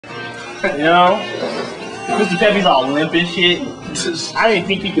You know? Mr. Pepe's all limp and shit. I didn't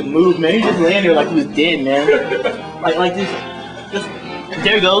think he could move, man. He just laying there like he was dead, man. Like this. Just,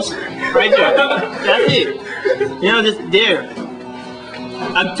 there he goes. Right there. That's it. You know, just there.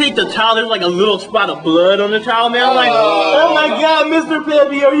 I take the towel, there's like a little spot of blood on the towel, man. I'm like, oh my god, Mr.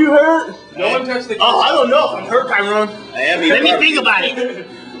 Pepe, are you hurt? No one touched the Oh, I don't know. I'm hurt, Tyrone. Let me think about it.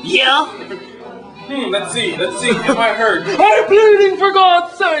 Yeah? Let's see. Am I hurt? I'm bleeding, for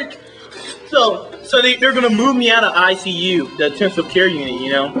God's sake! So they're gonna move me out of ICU, the intensive care unit, you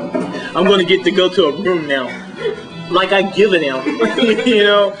know? I'm gonna get to go to a room now. Like I give a damn, you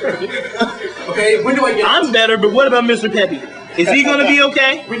know? Okay, when do I get out? I'm better, but what about Mr. Pepe? Is he gonna be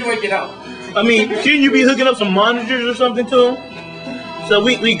okay? When do I get out? I mean, shouldn't you be hooking up some monitors or something to him? So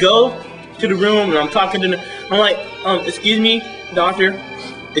we go to the room and I'm talking to him. I'm like, excuse me, doctor,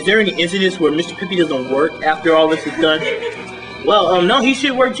 is there any incidents where Mr. Pepe doesn't work after all this is done? Well, no, he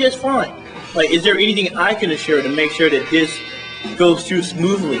should work just fine. Like, is there anything I can assure to make sure that this goes through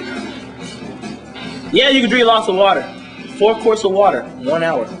smoothly? Yeah, you can drink lots of water. 4 quarts of water, 1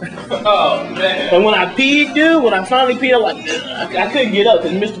 hour. Oh, man. And when I peed, dude, when I finally peed, I'm like, I couldn't get up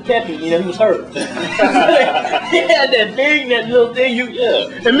because Mr. Pepe, you know, he was hurt. He had that thing, that little thing,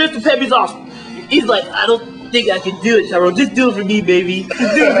 And Mr. Pepe's off. He's like, I don't think I can do it, Tyrone. Just do it for me, baby.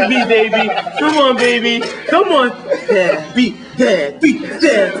 Just do it for me, baby. Come on, baby. Come on. Pepe. I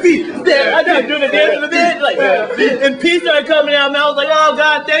started doing the dance in the bed, like, and pee started coming out, and I was like, oh,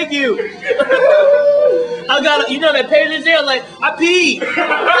 God, thank you. I got, you know, that page is there, like, I peed.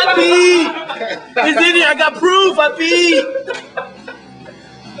 It's in there, I got proof, I peed.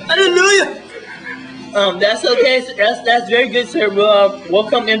 Hallelujah. That's okay, that's very good, sir. We'll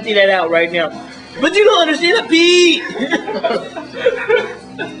come empty that out right now. But you don't understand, I peed.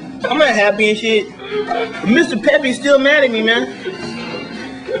 I'm not happy and shit. Mr. Pepe's still mad at me, man.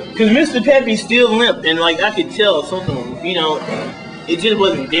 Cause Mr. Pepe's still limp, and like I could tell something, you know, it just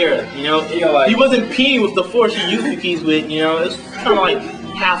wasn't there, you know. He wasn't peeing with the force he used to pee with, you know. It's kind of like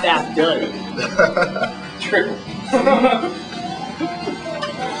half-assed done. Trickle.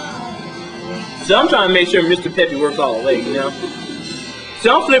 So I'm trying to make sure Mr. Pepe works all the way, you know.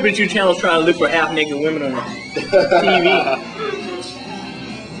 So I'm flipping through channels trying to look for half-naked women on the TV.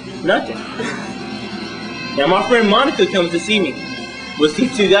 Nothing. Now my friend Monica comes to see me with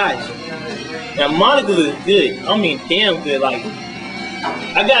these 2 guys. Now Monica looks good. I mean, damn good. Like,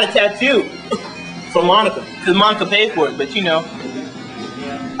 I got a tattoo for Monica because Monica paid for it. But you know,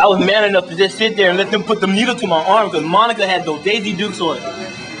 I was man enough to just sit there and let them put the needle to my arm because Monica had those Daisy Dukes on it.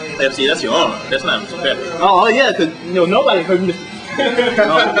 See, that's your arm. That's not Mr. Pepe. Oh yeah, because you know nobody heard Mr.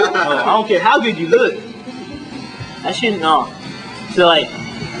 No, I don't care how good you look. That shit, no. So like,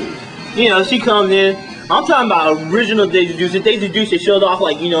 you know, she comes in. I'm talking about original Daisy Dukes. The Daisy Dukes that showed off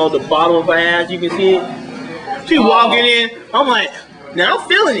like, you know, the bottom of her ass. You can see it. She walking in. I'm like, now I'm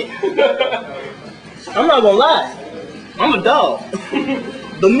feeling it. I'm not gonna lie. I'm a dog.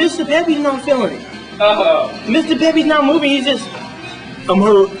 But Mr. Pepe's not feeling it. Mr. Pepe's not moving. He's just, I'm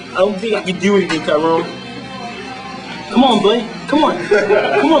hurt. I don't think I can do anything, Tyrone. Come on, buddy. Come on.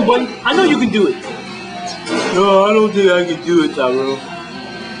 Come on, buddy. I know you can do it. No, I don't think I can do it, Tyrone.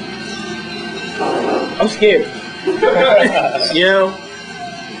 I'm scared. You know?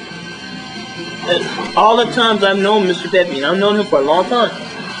 All the times I've known Mr. Pepe, and I've known him for a long time,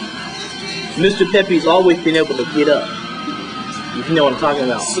 Mr. Pepe's always been able to get up. If you know what I'm talking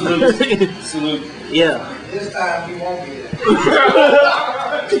about. Salute. Salute. Yeah. This time he won't get it.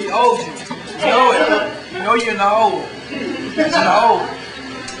 He owes you. You know it. You know you're in the hole. It's in the hole.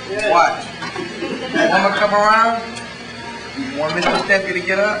 Watch. When woman come around, you want Mr. Pepe to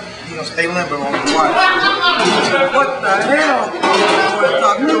get up, he gonna stay limber on the watch. What the hell?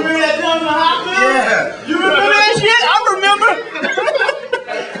 You remember that time in the hospital? Yeah. You remember that shit? I remember.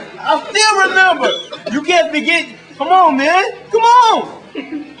 I still remember. You can't forget. Come on, man. Come on.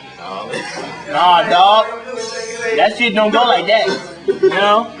 Nah, dog. That shit don't go like that. You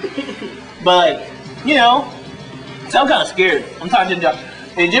know? But, you know, so I'm kind of scared. I'm talking to the doctor.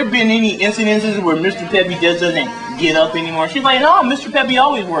 Has there been any incidences where Mr. Pepe just doesn't get up anymore? She's like, no, Mr. Pepe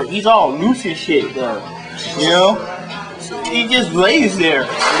always works. He's all loose and shit, though. You know? He just lays there.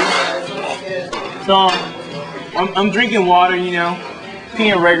 So, I'm drinking water, you know,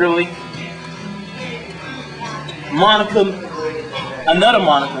 peeing regularly. Monica, another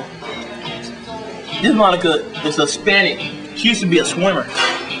Monica. This Monica is Hispanic. She used to be a swimmer.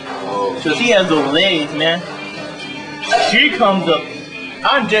 So she has those legs, man. She comes up.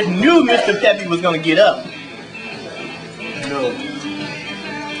 I just knew Mr. Pepe was gonna get up. No.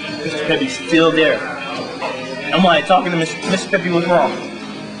 Mr. Pepe's still there. I'm like talking to Mr. Pepe, what's wrong?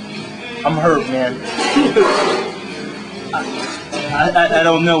 I'm hurt, man. I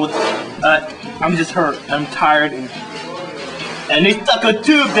don't know what. I'm just hurt. I'm tired, and they stuck a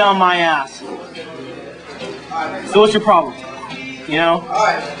tube down my ass. So what's your problem? You know?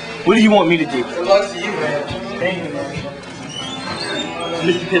 Alright. What do you want me to do? Good luck to you, man. Thank you, man.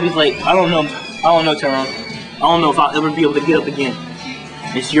 Mr. Pepe's like, I don't know, Tyrone. I don't know if I'll ever be able to get up again.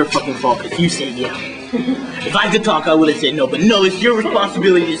 It's your fucking fault, because you said yeah. If I could talk, I would have said no, but no, it's your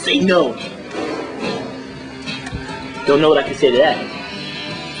responsibility to say no. Don't know what I can say to that.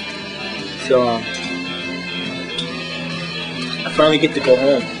 So, I finally get to go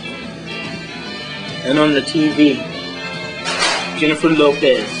home. And on the TV, Jennifer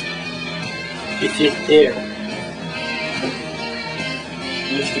Lopez is just there.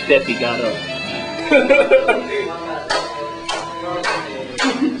 Mr. Pepe got up.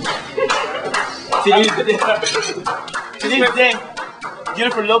 To this day,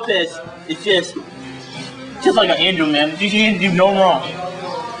 Jennifer Lopez is just like an angel, man. She didn't do no wrong.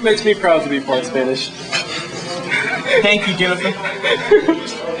 Makes me proud to be part Spanish. Thank you, Jennifer.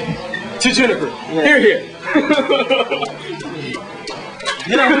 To Jennifer. Yeah. Here.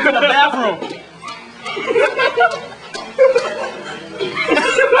 Then I went to the bathroom.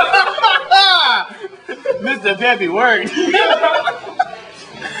 Mr. Pepe worked.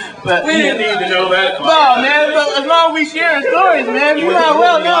 But, We didn't need to know that. no, man, but as long as we sharing stories, man, you might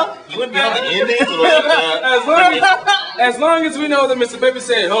well know. You went beyond the ending. As long as we know that Mr. Pepe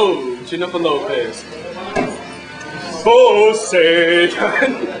said, "Oh, Jennifer Lopez." Oh, say.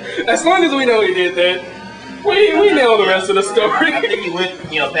 As long as we know he did that, we know the rest of the story. I think you went,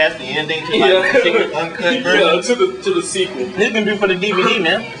 past the ending to like the secret uncut version. To the sequel. This can be for the DVD,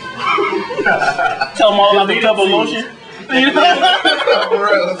 man. Tell them all about the double motion.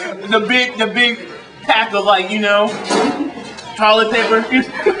 the big pack of toilet paper.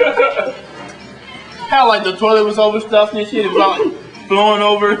 How like the toilet was overstuffed and shit, it was like blowing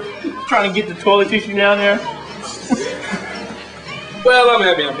over, trying to get the toilet tissue down there. Well, I'm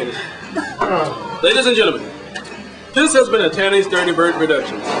happy I'm finished. Ladies and gentlemen, this has been a Tanny's Dirty Bird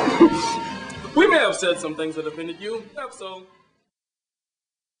production. We may have said some things that offended you, so